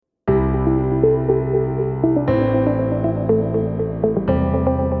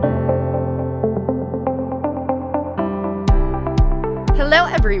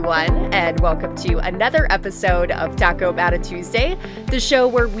everyone, and welcome to another episode of Taco About a Tuesday, the show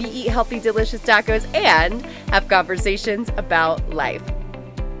where we eat healthy, delicious tacos and have conversations about life.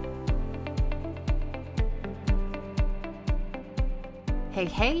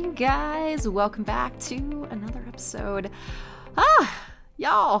 Hey, you guys, welcome back to another episode.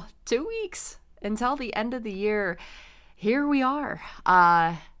 Y'all, 2 weeks until the end of the year. Here we are.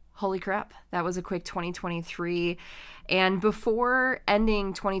 Holy crap, that was a quick 2023. And before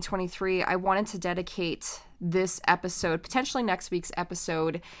ending 2023, I wanted to dedicate this episode, potentially next week's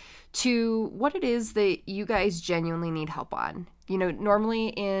episode, to what it is that you guys genuinely need help on. You know, normally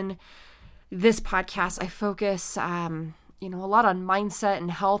in this podcast, I focus, a lot on mindset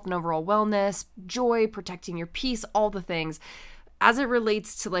and health and overall wellness, joy, protecting your peace, all the things. As it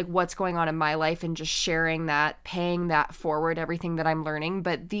relates to like what's going on in my life and just sharing that, paying that forward, everything that I'm learning.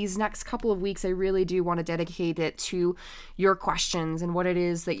 But these next couple of weeks, I really do want to dedicate it to your questions and what it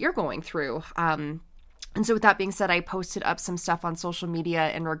is that you're going through. And so with that being said, I posted up some stuff on social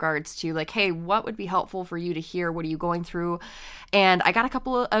media in regards to like, hey, what would be helpful for you to hear? What are you going through? And I got a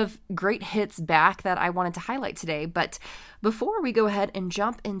couple of great hits back that I wanted to highlight today. But before we go ahead and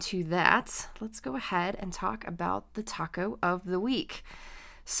jump into that, let's go ahead and talk about the taco of the week.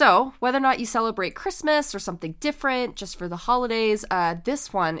 So whether or not you celebrate Christmas or something different just for the holidays,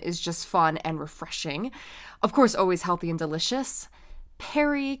 this one is just fun and refreshing. Of course, always healthy and delicious.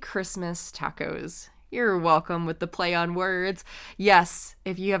 Perry Christmas tacos. You're welcome with the play on words. Yes,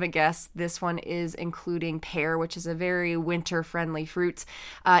 if you haven't guessed, this one is including pear, which is a very winter-friendly fruit,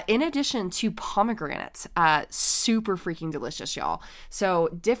 in addition to pomegranate. Super freaking delicious, y'all. So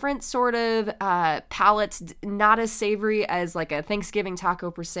different sort of palate, not as savory as like a Thanksgiving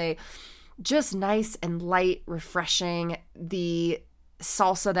taco per se. Just nice and light, refreshing. The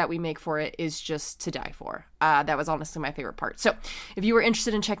salsa that we make for it is just to die for. That was honestly my favorite part. So if you were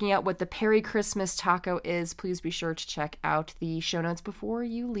interested in checking out what the Perry Christmas taco is, please be sure to check out the show notes before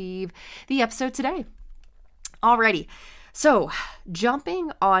you leave the episode today. Alrighty. So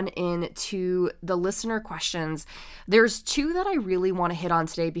jumping on into the listener questions, there's two that I really want to hit on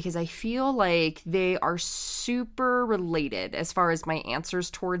today because I feel like they are super related as far as my answers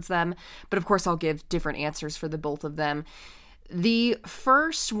towards them. But of course, I'll give different answers for the both of them. The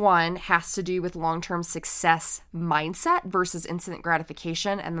first one has to do with long-term success mindset versus instant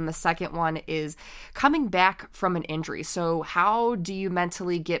gratification. And then the second one is coming back from an injury. So how do you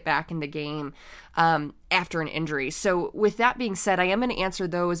mentally get back in the game after an injury? So with that being said, I am going to answer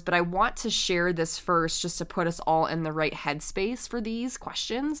those, but I want to share this first just to put us all in the right headspace for these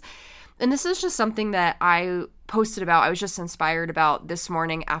questions. And this is just something that I posted about. I was just inspired about this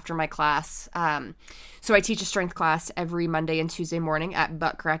morning after my class. So I teach a strength class every Monday and Tuesday morning at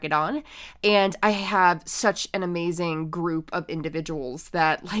Butt Crack It On. And I have such an amazing group of individuals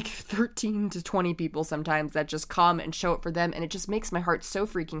that like 13 to 20 people sometimes that just come and show up for them. And it just makes my heart so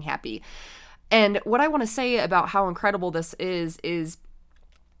freaking happy. And what I want to say about how incredible this is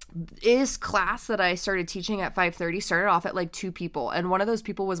class that I started teaching at 5:30 started off at like 2 people, and one of those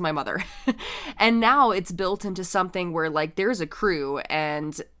people was my mother. And now it's built into something where like there's a crew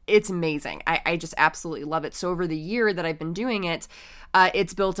and it's amazing. I just absolutely love it. So over the year that I've been doing it,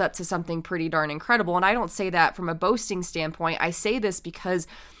 it's built up to something pretty darn incredible. And I don't say that from a boasting standpoint. I say this because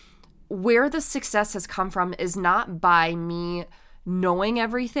where the success has come from is not by me knowing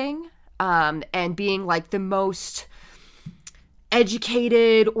everything and being like the most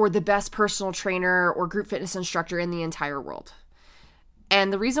educated or the best personal trainer or group fitness instructor in the entire world.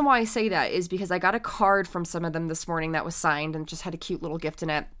 And the reason why I say that is because I got a card from some of them this morning that was signed and just had a cute little gift in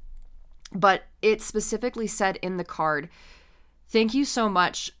it. But it specifically said in the card, thank you so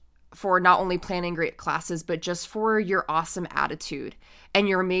much for not only planning great classes, but just for your awesome attitude and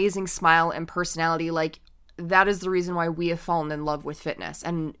your amazing smile and personality. Like, that is the reason why we have fallen in love with fitness.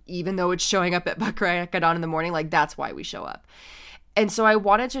 And even though it's showing up at Butt Crack It On in the morning, like that's why we show up. And so I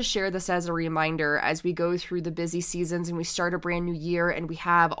wanted to share this as a reminder as we go through the busy seasons and we start a brand new year and we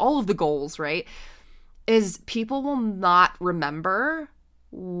have all of the goals, right? Is people will not remember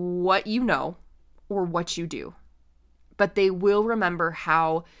what you know or what you do, but they will remember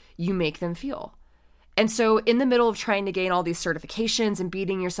how you make them feel. And so in the middle of trying to gain all these certifications and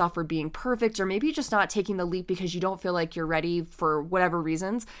beating yourself for being perfect, or maybe just not taking the leap because you don't feel like you're ready for whatever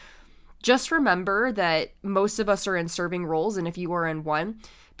reasons, just remember that most of us are in serving roles. And if you are in one,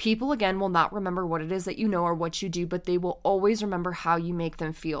 people, again, will not remember what it is that you know or what you do, but they will always remember how you make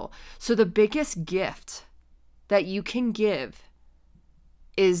them feel. So the biggest gift that you can give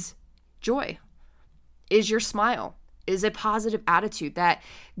is joy, is your smile, is a positive attitude, that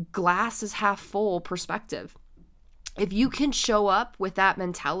glass is half full perspective. If you can show up with that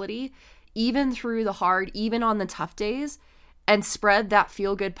mentality, even through the hard, even on the tough days, and spread that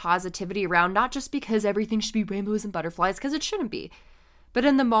feel-good positivity around, not just because everything should be rainbows and butterflies, because it shouldn't be, but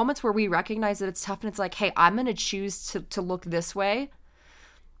in the moments where we recognize that it's tough and it's like, hey, I'm going to choose to look this way,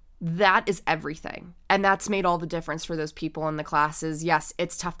 that is everything. And that's made all the difference for those people in the classes. Yes,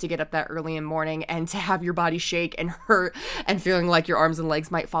 it's tough to get up that early in the morning and to have your body shake and hurt and feeling like your arms and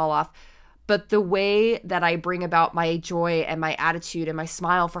legs might fall off. But the way that I bring about my joy and my attitude and my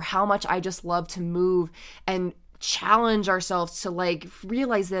smile for how much I just love to move and challenge ourselves to like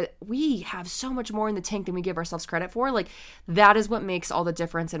realize that we have so much more in the tank than we give ourselves credit for, like that is what makes all the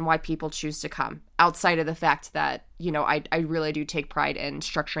difference and why people choose to come, outside of the fact that, you know, I really do take pride in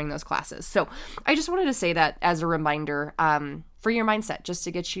structuring those classes. So I just wanted to say that as a reminder for your mindset, just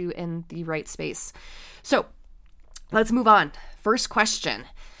to get you in the right space. So let's move on. First question: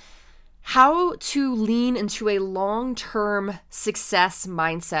 how to lean into a long-term success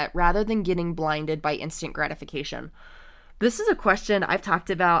mindset rather than getting blinded by instant gratification. This is a question I've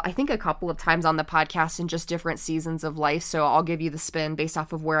talked about, I think, a couple of times on the podcast in just different seasons of life. So I'll give you the spin based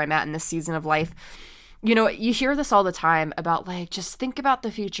off of where I'm at in this season of life. You know, you hear this all the time about like, just think about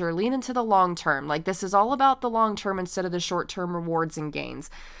the future, lean into the long term. Like this is all about the long term instead of the short term rewards and gains.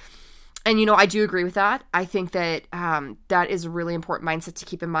 And, you know, I do agree with that. I think that that is a really important mindset to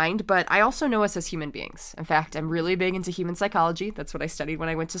keep in mind. But I also know us as human beings. In fact, I'm really big into human psychology. That's what I studied when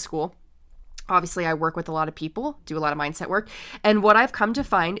I went to school. Obviously, I work with a lot of people, do a lot of mindset work. And what I've come to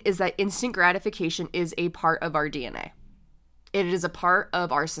find is that instant gratification is a part of our DNA. It is a part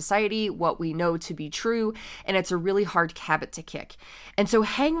of our society, what we know to be true, and it's a really hard habit to kick. And so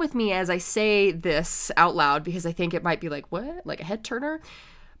hang with me as I say this out loud, because I think it might be like, what? Like a head turner?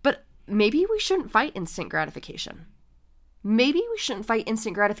 But maybe we shouldn't fight instant gratification. Maybe we shouldn't fight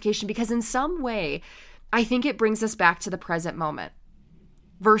instant gratification because in some way, I think it brings us back to the present moment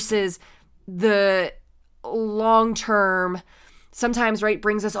versus the long term, sometimes, right,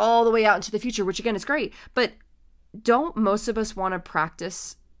 brings us all the way out into the future, which again is great. But don't most of us want to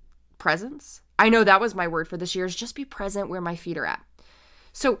practice presence? I know that was my word for this year, is just be present where my feet are at.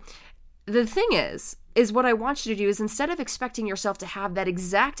 So the thing is what I want you to do is, instead of expecting yourself to have that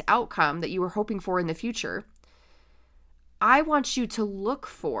exact outcome that you were hoping for in the future, I want you to look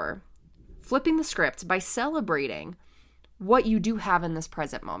for flipping the script by celebrating what you do have in this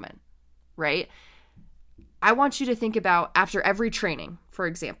present moment, right? I want you to think about after every training, for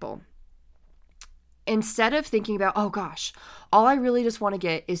example, instead of thinking about, oh gosh, all I really just want to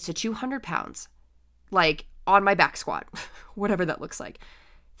get is to 200 pounds, like on my back squat, whatever that looks like.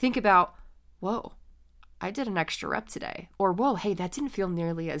 Think about, whoa, I did an extra rep today. Or, whoa, hey, that didn't feel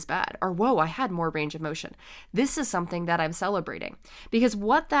nearly as bad. Or, whoa, I had more range of motion. This is something that I'm celebrating. Because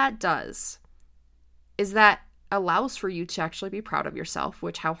what that does is that allows for you to actually be proud of yourself,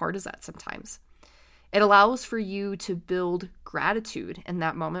 which how hard is that sometimes? It allows for you to build gratitude in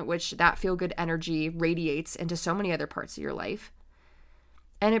that moment, which that feel-good energy radiates into so many other parts of your life.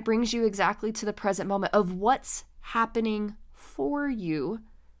 And it brings you exactly to the present moment of what's happening for you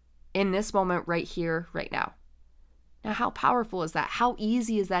in this moment right here, right now. Now, how powerful is that? How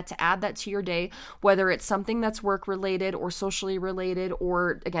easy is that to add that to your day, whether it's something that's work related or socially related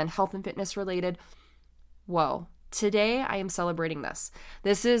or, again, health and fitness related? Whoa, today I am celebrating this.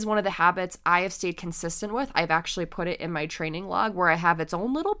 This is one of the habits I have stayed consistent with. I've actually put it in my training log where I have its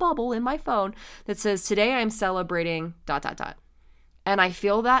own little bubble in my phone that says, today I'm celebrating ... And I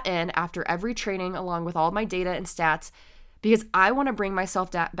fill that in after every training along with all my data and stats, because I want to bring myself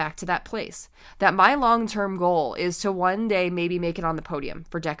back to that place. That my long-term goal is to one day maybe make it on the podium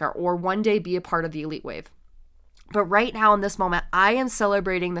for DECA or one day be a part of the elite wave. But right now in this moment, I am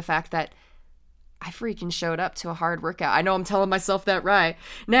celebrating the fact that I freaking showed up to a hard workout. I know I'm telling myself that right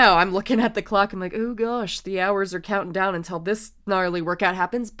now. I'm looking at the clock. I'm like, oh gosh, the hours are counting down until this gnarly workout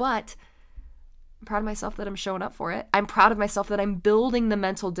happens. But I'm proud of myself that I'm showing up for it. I'm proud of myself that I'm building the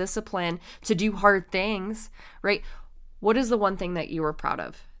mental discipline to do hard things, right? What is the one thing that you are proud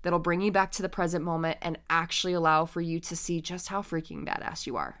of that'll bring you back to the present moment and actually allow for you to see just how freaking badass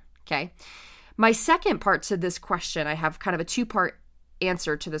you are? Okay. My second part to this question, I have kind of a two-part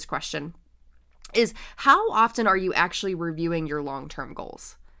answer to this question, is how often are you actually reviewing your long-term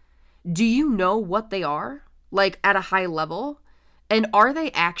goals? Do you know what they are, like at a high level? And are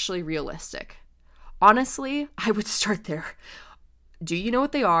they actually realistic? Honestly, I would start there. Do you know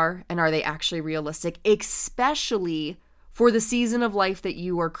what they are, and are they actually realistic, especially for the season of life that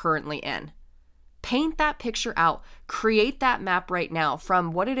you are currently in? Paint that picture out. Create that map right now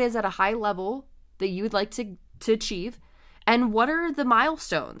from what it is at a high level that you would like to achieve, and what are the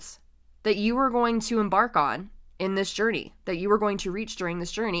milestones that you are going to embark on in this journey that you are going to reach during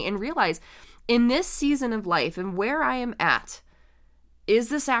this journey, and realize in this season of life and where I am at, is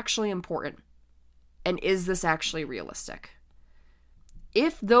this actually important? And is this actually realistic?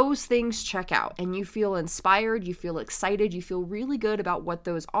 If those things check out and you feel inspired, you feel excited, you feel really good about what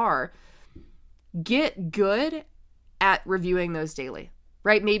those are, get good at reviewing those daily,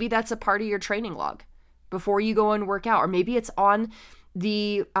 right? Maybe that's a part of your training log before you go and work out, or maybe it's on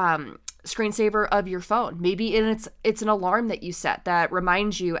the screensaver of your phone. Maybe it's an alarm that you set that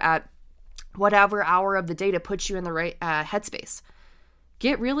reminds you at whatever hour of the day to put you in the right headspace.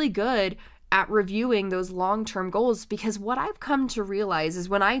 Get really good at reviewing those long-term goals, because what I've come to realize is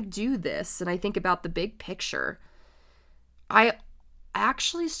when I do this and I think about the big picture, I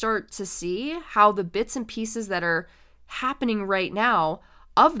actually start to see how the bits and pieces that are happening right now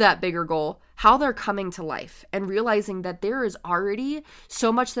of that bigger goal, how they're coming to life, and realizing that there is already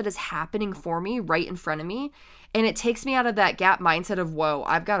so much that is happening for me right in front of me. And it takes me out of that gap mindset of, whoa,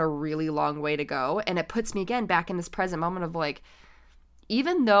 I've got a really long way to go. And it puts me again back in this present moment of like,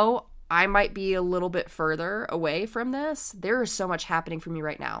 even though I might be a little bit further away from this, there is so much happening for me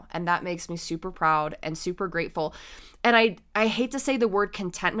right now. And that makes me super proud and super grateful. And I hate to say the word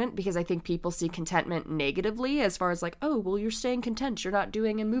contentment, because I think people see contentment negatively as far as like, oh, well, you're staying content, you're not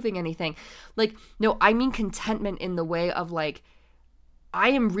doing and moving anything. Like, no, I mean contentment in the way of like, I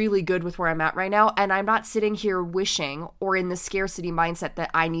am really good with where I'm at right now. And I'm not sitting here wishing or in the scarcity mindset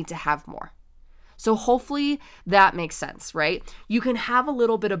that I need to have more. So hopefully that makes sense, right? You can have a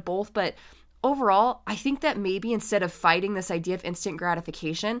little bit of both, but overall, I think that maybe instead of fighting this idea of instant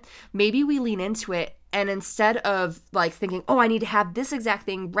gratification, maybe we lean into it, and instead of like thinking, oh, I need to have this exact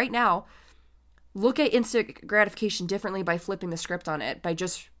thing right now, look at instant gratification differently by flipping the script on it, by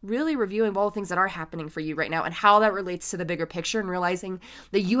just really reviewing all the things that are happening for you right now and how that relates to the bigger picture, and realizing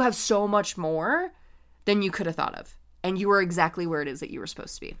that you have so much more than you could have thought of, and you are exactly where it is that you were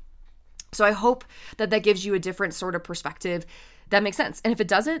supposed to be. So I hope that that gives you a different sort of perspective that makes sense. And if it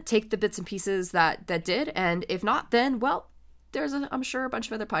doesn't, take the bits and pieces that did. And if not, then, well, there's, I'm sure, a bunch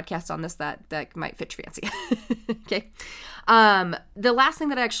of other podcasts on this that might fit your fancy. Okay. The last thing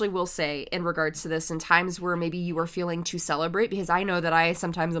that I actually will say in regards to this, in times where maybe you are feeling to celebrate, because I know that I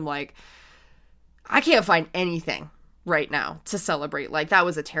sometimes am like, I can't find anything right now to celebrate. Like, that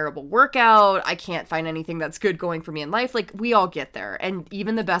was a terrible workout. I can't find anything that's good going for me in life. Like, we all get there. And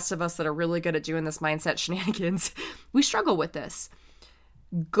even the best of us that are really good at doing this mindset shenanigans, we struggle with this.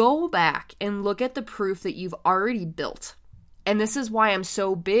 Go back and look at the proof that you've already built. And this is why I'm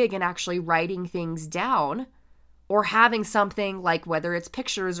so big in actually writing things down, or having something like, whether it's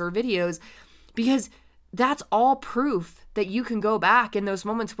pictures or videos, because that's all proof that you can go back in those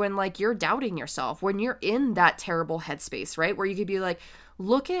moments when like you're doubting yourself, when you're in that terrible headspace, right? Where you could be like,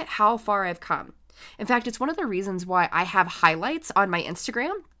 look at how far I've come. In fact, it's one of the reasons why I have highlights on my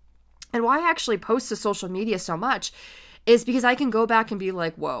Instagram, and why I actually post to social media so much, is because I can go back and be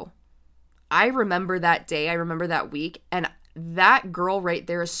like, whoa, I remember that day, I remember that week, and that girl right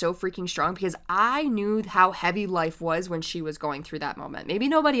there is so freaking strong, because I knew how heavy life was when she was going through that moment. Maybe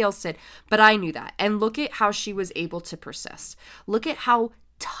nobody else did, but I knew that. And look at how she was able to persist. Look at how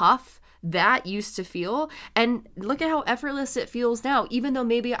tough that used to feel, and look at how effortless it feels now, even though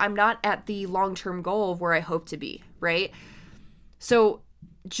maybe I'm not at the long-term goal of where I hope to be, right? So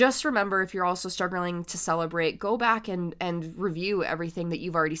just remember, if you're also struggling to celebrate, go back and review everything that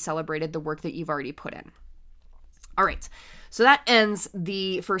you've already celebrated, the work that you've already put in. All right. So that ends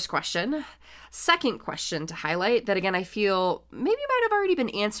the first question. Second question to highlight that, again, I feel maybe might have already been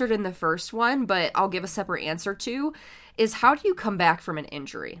answered in the first one, but I'll give a separate answer to, is how do you come back from an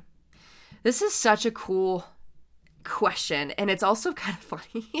injury? This is such a cool question, and it's also kind of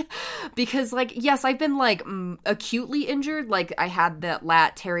funny because, like, yes, I've been like acutely injured. Like, I had that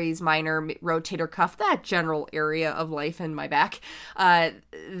lat teres minor rotator cuff, that general area of life in my back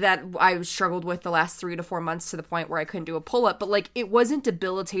that I struggled with the last 3 to 4 months, to the point where I couldn't do a pull-up, but like it wasn't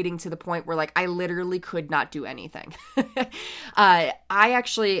debilitating to the point where like I literally could not do anything. I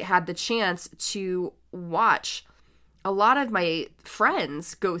actually had the chance to watch a lot of my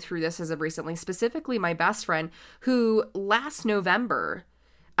friends go through this as of recently, specifically my best friend, who last November,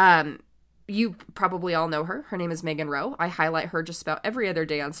 you probably all know her. Her name is Megan Rowe. I highlight her just about every other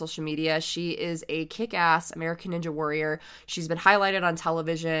day on social media. She is a kick-ass American Ninja Warrior. She's been highlighted on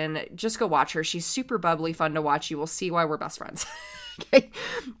television. Just go watch her. She's super bubbly, fun to watch. You will see why we're best friends. Okay?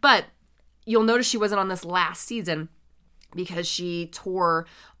 But you'll notice she wasn't on this last season because she tore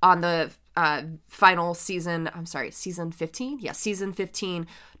on the final season, season 15? Yeah, season 15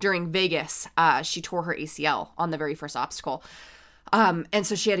 during Vegas. She tore her ACL on the very first obstacle. And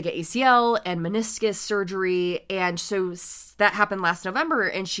so she had to get ACL and meniscus surgery. And so that happened last November,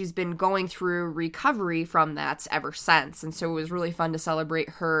 and she's been going through recovery from that ever since. And so it was really fun to celebrate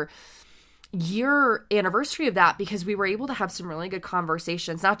her year anniversary of that, because we were able to have some really good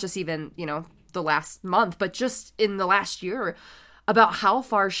conversations, not just even, the last month, but just in the last year, about how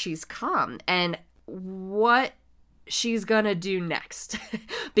far she's come and what she's gonna do next.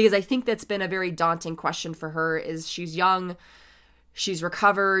 Because I think that's been a very daunting question for her. Is she's young, she's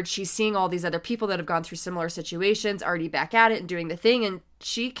recovered, she's seeing all these other people that have gone through similar situations, already back at it and doing the thing, and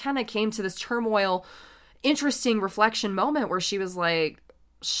she kind of came to this turmoil, interesting reflection moment where she was like,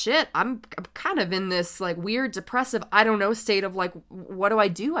 shit, I'm kind of in this like weird depressive, I don't know, state of like, what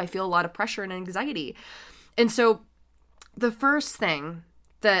do? I feel a lot of pressure and anxiety. And so the first thing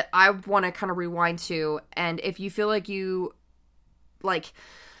that I want to kind of rewind to, and if you feel like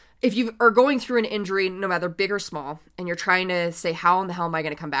if you are going through an injury, no matter big or small, and you're trying to say, how in the hell am I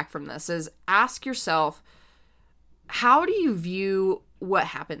going to come back from this, is ask yourself, how do you view what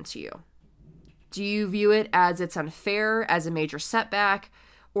happened to you? Do you view it as it's unfair, as a major setback,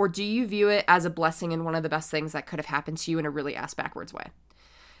 or do you view it as a blessing and one of the best things that could have happened to you in a really ass-backwards way?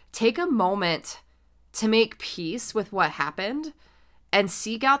 Take a moment to make peace with what happened and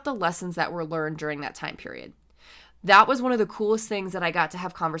seek out the lessons that were learned during that time period. That was one of the coolest things that I got to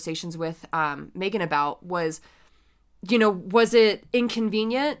have conversations with Megan about was, was it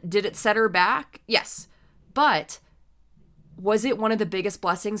inconvenient? Did it set her back? Yes. But was it one of the biggest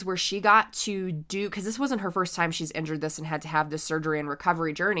blessings where she got to do, because this wasn't her first time she's injured this and had to have this surgery and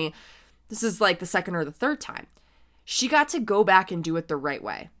recovery journey. This is like the second or the third time. She got to go back and do it the right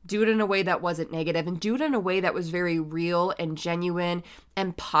way. Do it in a way that wasn't negative, and do it in a way that was very real and genuine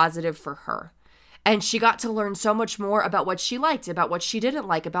and positive for her. And she got to learn so much more about what she liked, about what she didn't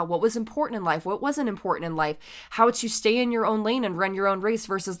like, about what was important in life, what wasn't important in life, how to stay in your own lane and run your own race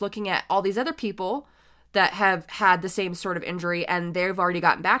versus looking at all these other people that have had the same sort of injury and they've already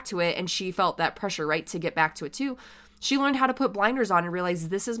gotten back to it, and she felt that pressure, right, to get back to it too. She learned how to put blinders on and realize,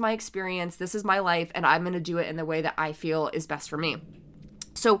 this is my experience, this is my life, and I'm going to do it in the way that I feel is best for me.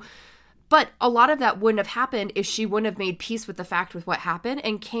 So, but a lot of that wouldn't have happened if she wouldn't have made peace with the fact with what happened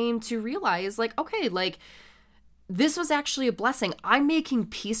and came to realize, like, okay, like, this was actually a blessing. I'm making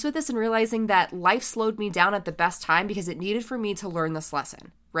peace with this and realizing that life slowed me down at the best time because it needed for me to learn this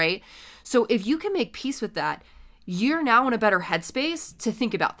lesson, right? So if you can make peace with that, you're now in a better headspace to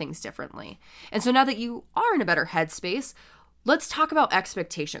think about things differently. And so now that you are in a better headspace, let's talk about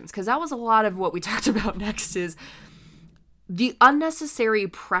expectations, because that was a lot of what we talked about next, is the unnecessary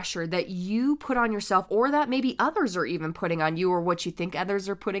pressure that you put on yourself, or that maybe others are even putting on you, or what you think others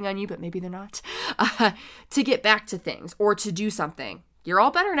are putting on you, but maybe they're not, to get back to things or to do something. You're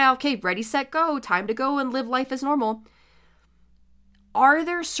all better now. Okay, ready, set, go. Time to go and live life as normal. Are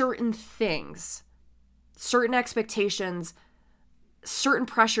there certain things, certain expectations, certain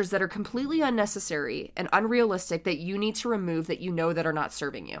pressures that are completely unnecessary and unrealistic that you need to remove, that you know that are not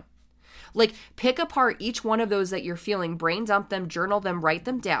serving you? Like, pick apart each one of those that you're feeling, brain dump them, journal them, write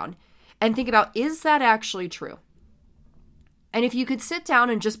them down, and think about, is that actually true? And if you could sit down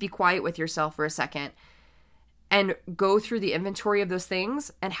and just be quiet with yourself for a second and go through the inventory of those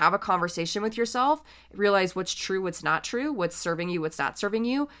things and have a conversation with yourself, realize what's true, what's not true, what's serving you, what's not serving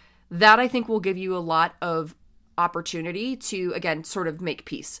you, that I think will give you a lot of opportunity to, again, sort of make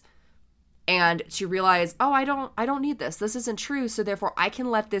peace. And to realize, oh, I don't need this. This isn't true. So therefore I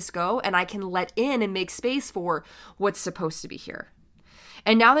can let this go, and I can let in and make space for what's supposed to be here.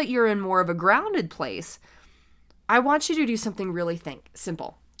 And now that you're in more of a grounded place, I want you to do something really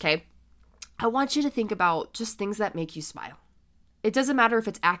simple. Okay. I want you to think about just things that make you smile. It doesn't matter if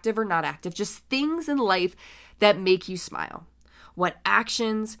it's active or not active, just things in life that make you smile. What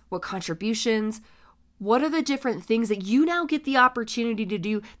actions, what contributions, what are the different things that you now get the opportunity to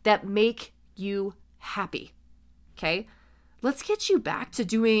do that make you happy? Okay? Let's get you back to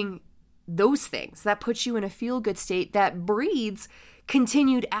doing those things that put you in a feel-good state that breeds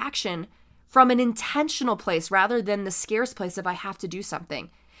continued action from an intentional place rather than the scarce place of I have to do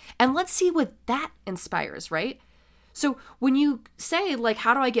something. And let's see what that inspires, right? So when you say, like,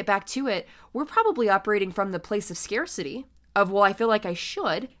 how do I get back to it? We're probably operating from the place of scarcity of, well, I feel like I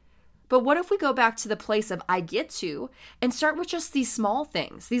should. But what if we go back to the place of I get to, and start with just these small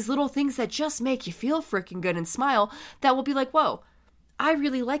things, these little things that just make you feel freaking good and smile, that will be like, whoa, I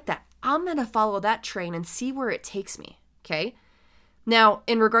really like that. I'm going to follow that train and see where it takes me, okay? Now,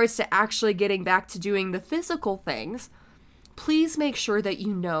 in regards to actually getting back to doing the physical things, please make sure that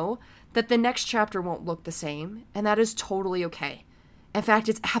you know that the next chapter won't look the same, and that is totally okay. In fact,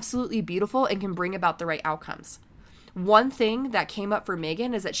 it's absolutely beautiful and can bring about the right outcomes. One thing that came up for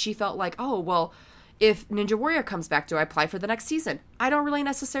Megan is that she felt like, oh, well, if Ninja Warrior comes back, do I apply for the next season? I don't really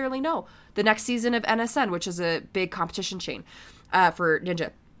necessarily know. The next season of NSN, which is a big competition chain for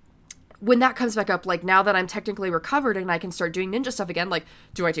Ninja. When that comes back up, like now that I'm technically recovered and I can start doing ninja stuff again, like,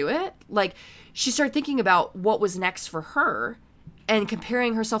 do I do it? Like, she started thinking about what was next for her and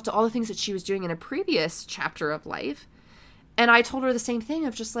comparing herself to all the things that she was doing in a previous chapter of life. And I told her the same thing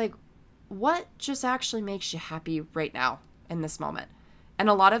of just like, what just actually makes you happy right now in this moment? And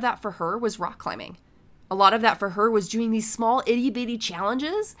a lot of that for her was rock climbing. A lot of that for her was doing these small itty bitty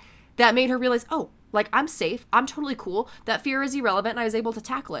challenges that made her realize, oh, like I'm safe. I'm totally cool. That fear is irrelevant and I was able to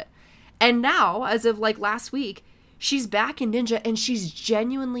tackle it. And now, as of like last week, she's back in Ninja and she's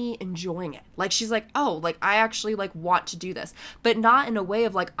genuinely enjoying it. Like she's like, oh, like I actually like want to do this, but not in a way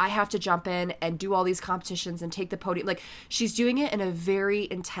of like, I have to jump in and do all these competitions and take the podium. Like she's doing it in a very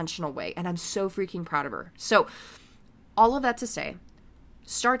intentional way. And I'm so freaking proud of her. So all of that to say,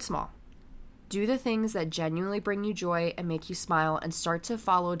 start small. Do the things that genuinely bring you joy and make you smile and start to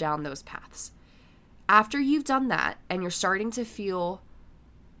follow down those paths. After you've done that and you're starting to feel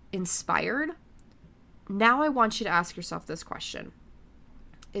inspired, now I want you to ask yourself this question,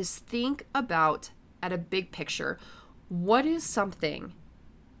 is think about at a big picture, what is something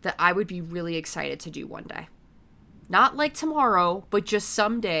that I would be really excited to do one day? Not like tomorrow, but just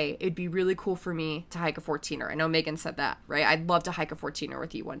someday it'd be really cool for me to hike a 14er. I know Megan said that, right? I'd love to hike a 14er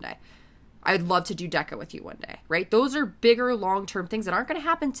with you one day. I'd love to do DECA with you one day, right? Those are bigger long-term things that aren't going to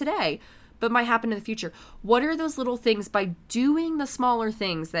happen today, but might happen in the future. What are those little things, by doing the smaller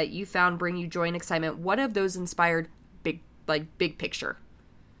things that you found bring you joy and excitement, what have those inspired big picture?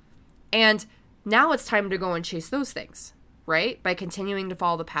 And now it's time to go and chase those things, right? By continuing to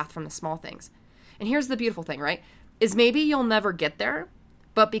follow the path from the small things. And here's the beautiful thing, right? Is maybe you'll never get there,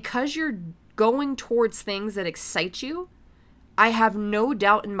 but because you're going towards things that excite you, I have no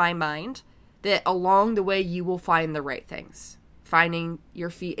doubt in my mind that along the way you will find the right things. Finding your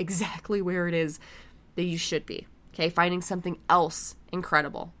feet exactly where it is that you should be. Okay, finding something else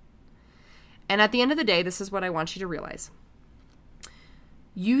incredible. And at the end of the day, this is what I want you to realize.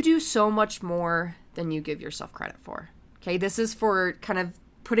 You do so much more than you give yourself credit for. Okay, this is for kind of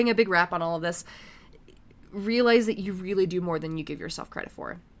putting a big wrap on all of this. Realize that you really do more than you give yourself credit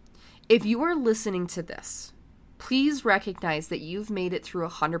for. If you are listening to this, please recognize that you've made it through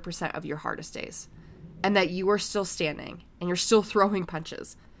 100% of your hardest days and that you are still standing and you're still throwing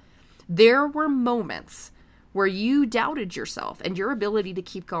punches. There were moments where you doubted yourself and your ability to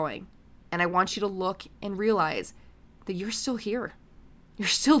keep going. And I want you to look and realize that you're still here. You're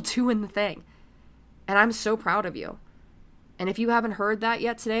still doing the thing. And I'm so proud of you. And if you haven't heard that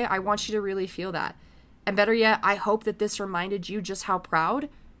yet today, I want you to really feel that. And better yet, I hope that this reminded you just how proud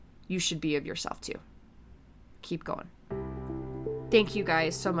you should be of yourself too. Keep going. Thank you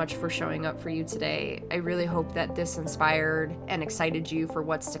guys so much for showing up for you today. I really hope that this inspired and excited you for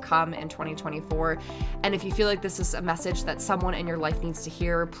what's to come in 2024. And if you feel like this is a message that someone in your life needs to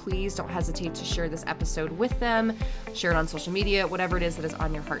hear, please don't hesitate to share this episode with them. Share it on social media, whatever it is that is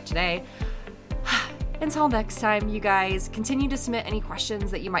on your heart today. Until next time, you guys, continue to submit any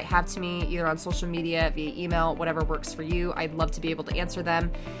questions that you might have to me, either on social media, via email, whatever works for you. I'd love to be able to answer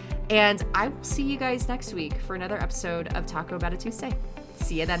them. And I will see you guys next week for another episode of Taco About a Tuesday.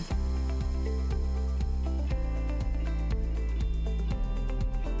 See you then.